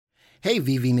Hey,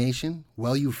 VV Nation.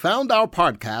 Well, you found our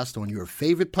podcast on your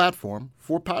favorite platform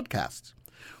for podcasts.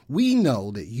 We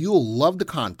know that you'll love the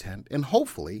content and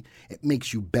hopefully it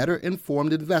makes you better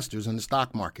informed investors in the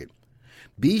stock market.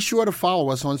 Be sure to follow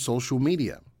us on social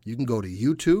media. You can go to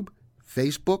YouTube,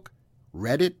 Facebook,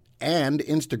 Reddit, and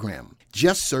Instagram.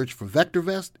 Just search for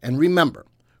VectorVest and remember,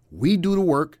 we do the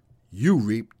work, you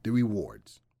reap the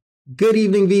rewards. Good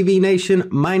evening, VV Nation.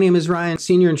 My name is Ryan,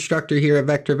 Senior Instructor here at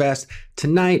VectorVest.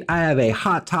 Tonight, I have a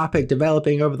hot topic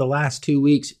developing over the last 2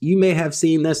 weeks. You may have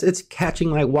seen this. It's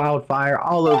catching like wildfire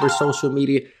all over social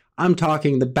media. I'm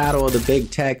talking the battle of the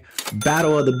big tech,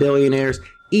 battle of the billionaires,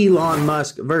 Elon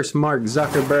Musk versus Mark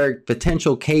Zuckerberg,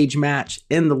 potential cage match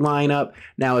in the lineup.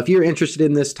 Now, if you're interested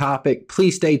in this topic,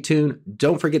 please stay tuned.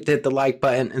 Don't forget to hit the like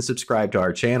button and subscribe to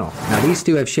our channel. Now, these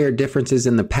two have shared differences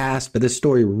in the past, but this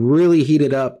story really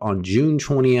heated up on June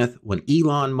 20th when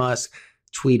Elon Musk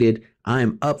tweeted,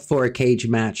 "I'm up for a cage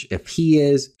match if he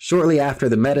is." Shortly after,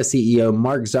 the Meta CEO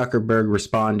Mark Zuckerberg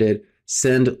responded,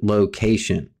 "Send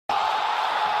location."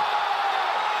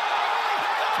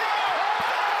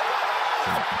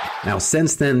 Now,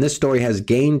 since then, this story has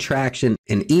gained traction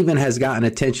and even has gotten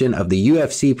attention of the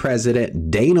UFC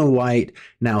president, Dana White.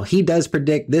 Now, he does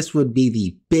predict this would be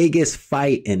the biggest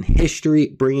fight in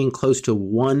history, bringing close to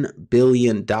 $1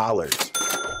 billion.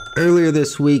 Earlier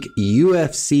this week,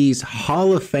 UFC's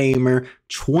Hall of Famer,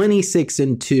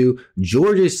 26-2,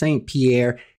 Georges St.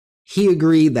 Pierre, he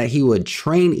agreed that he would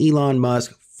train Elon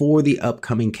Musk for the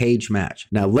upcoming cage match.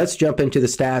 Now, let's jump into the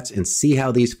stats and see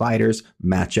how these fighters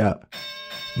match up.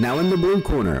 Now in the blue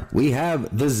corner, we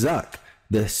have the Zuck,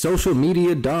 the social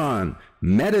media Don,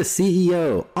 Meta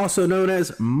CEO, also known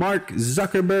as Mark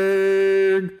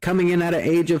Zuckerberg, coming in at an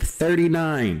age of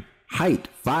 39. Height,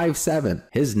 5'7".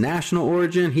 His national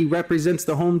origin, he represents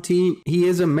the home team. He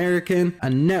is American, a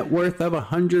net worth of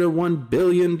 $101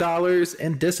 billion,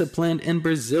 and disciplined in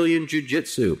Brazilian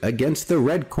Jiu-Jitsu. Against the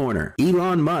red corner,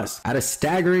 Elon Musk, at a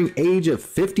staggering age of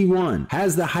 51,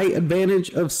 has the height advantage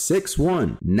of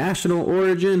 6'1". National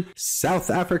origin, South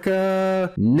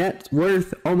Africa. Net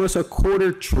worth, almost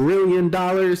 $250 billion.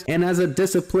 And as a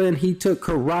discipline, he took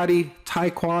karate,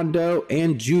 taekwondo,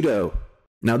 and judo.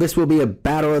 Now, this will be a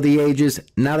battle of the ages.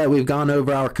 Now that we've gone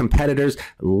over our competitors,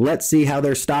 let's see how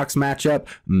their stocks match up.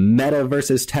 Meta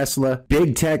versus Tesla,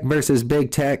 big tech versus big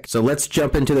tech. So let's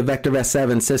jump into the VectorVest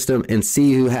 7 system and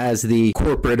see who has the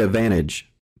corporate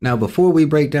advantage. Now, before we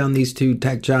break down these two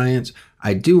tech giants,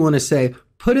 I do want to say,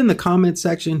 put in the comment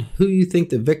section who you think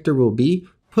the victor will be.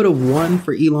 Put a 1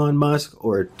 for Elon Musk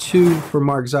or a 2 for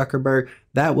Mark Zuckerberg.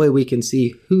 That way we can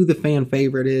see who the fan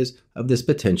favorite is of this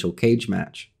potential cage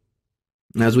match.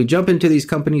 Now, as we jump into these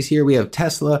companies here, we have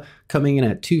Tesla coming in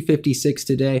at $256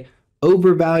 today,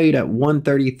 overvalued at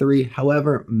 $133.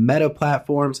 However, Meta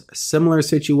Platforms, similar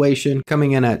situation,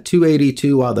 coming in at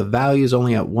 $282 while the value is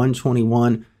only at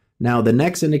 $121. Now, the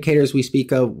next indicators we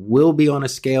speak of will be on a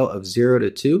scale of 0 to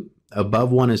 2.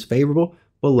 Above 1 is favorable,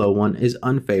 below 1 is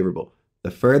unfavorable.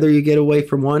 The further you get away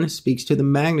from 1 speaks to the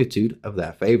magnitude of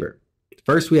that favor.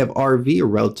 First, we have RV, or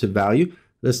relative value.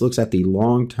 This looks at the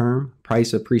long-term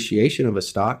price appreciation of a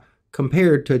stock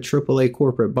compared to a AAA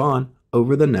corporate bond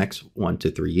over the next 1 to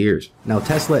 3 years. Now,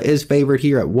 Tesla is favored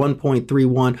here at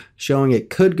 1.31, showing it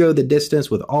could go the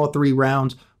distance with all 3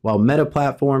 rounds, while Meta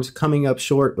Platforms coming up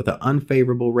short with an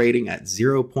unfavorable rating at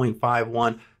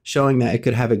 0.51, showing that it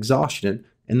could have exhaustion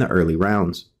in the early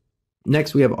rounds.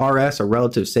 Next, we have RS, or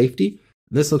relative safety.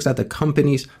 This looks at the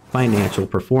company's financial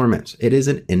performance. It is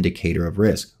an indicator of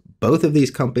risk. Both of these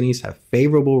companies have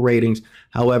favorable ratings.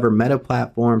 However, Meta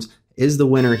Platforms is the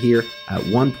winner here at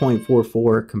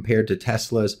 1.44 compared to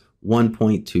Tesla's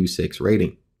 1.26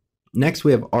 rating. Next,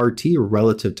 we have RT, or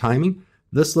relative timing.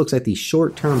 This looks at the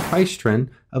short-term price trend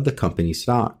of the company's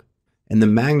stock and the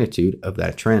magnitude of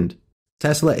that trend.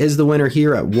 Tesla is the winner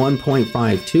here at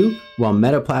 1.52, while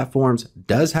Meta Platforms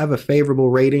does have a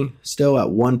favorable rating, still at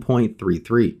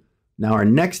 1.33. Now, our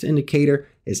next indicator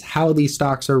is how these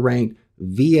stocks are ranked.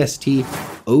 VST,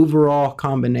 overall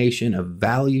combination of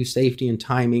value, safety, and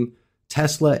timing.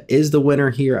 Tesla is the winner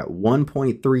here at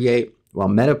 1.38, while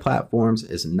Meta Platforms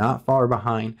is not far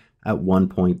behind at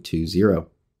 1.20.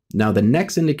 Now, the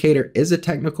next indicator is a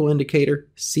technical indicator,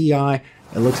 CI.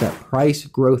 It looks at price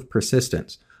growth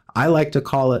persistence. I like to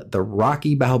call it the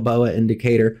Rocky Balboa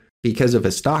indicator because if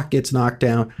a stock gets knocked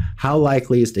down, how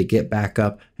likely is to get back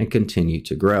up and continue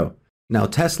to grow? Now,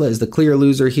 Tesla is the clear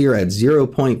loser here at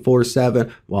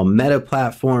 0.47, while Meta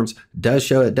Platforms does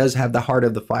show it does have the heart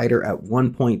of the fighter at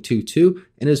 1.22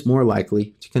 and is more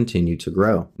likely to continue to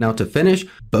grow. Now, to finish,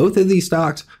 both of these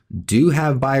stocks do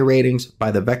have buy ratings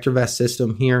by the VectorVest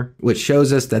system here, which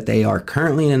shows us that they are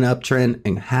currently in an uptrend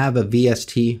and have a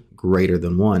VST greater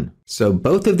than 1. So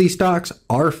both of these stocks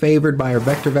are favored by our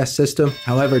VectorVest system.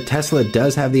 However, Tesla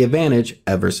does have the advantage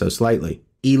ever so slightly.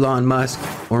 Elon Musk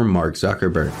or Mark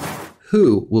Zuckerberg?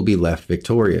 Who will be left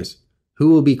victorious?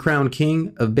 Who will be crowned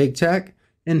king of big tech?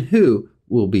 And who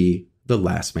will be the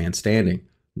last man standing?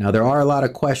 Now, there are a lot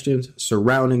of questions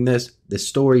surrounding this. This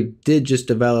story did just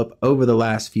develop over the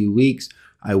last few weeks.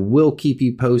 I will keep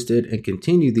you posted and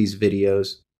continue these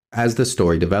videos as the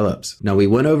story develops. Now, we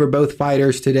went over both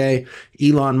fighters today.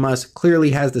 Elon Musk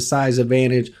clearly has the size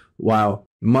advantage, while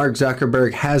Mark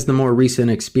Zuckerberg has the more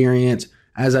recent experience.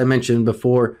 As I mentioned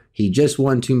before, he just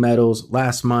won 2 medals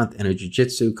last month in a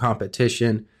jiu-jitsu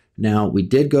competition. Now, we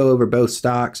did go over both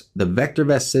stocks. The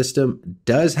VectorVest system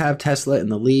does have Tesla in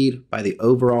the lead by the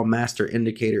overall master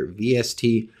indicator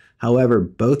VST. However,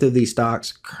 both of these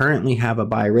stocks currently have a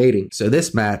buy rating, so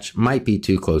this match might be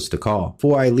too close to call.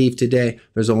 Before I leave today,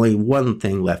 there's only one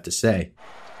thing left to say.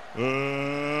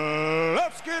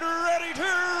 Let's get ready to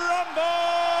rumble!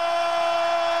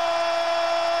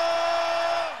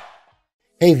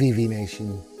 Hey VV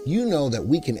Nation, you know that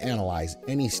we can analyze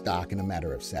any stock in a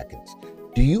matter of seconds.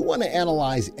 Do you want to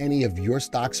analyze any of your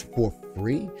stocks for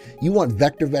free? You want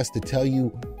VectorVest to tell you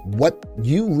what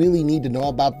you really need to know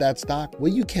about that stock?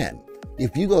 Well, you can.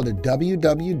 If you go to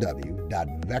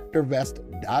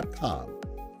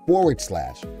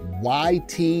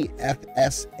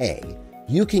www.vectorvest.com/YTFSA,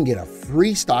 you can get a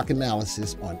free stock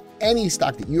analysis on any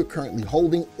stock that you're currently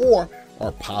holding or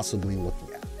are possibly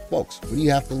looking at. Folks, what do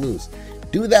you have to lose?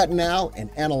 Do that now and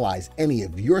analyze any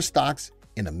of your stocks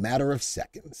in a matter of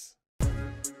seconds.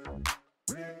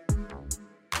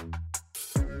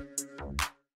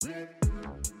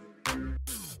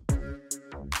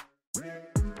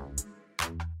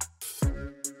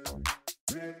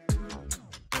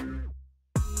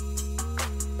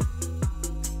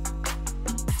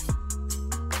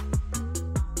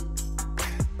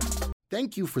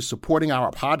 Thank you for supporting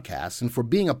our podcast and for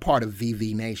being a part of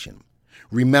VV Nation.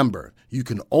 Remember, you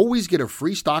can always get a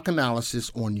free stock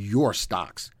analysis on your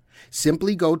stocks.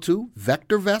 Simply go to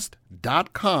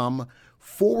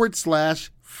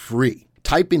VectorVest.com/free.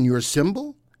 Type in your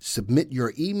symbol, submit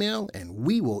your email, and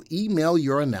we will email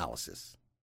your analysis.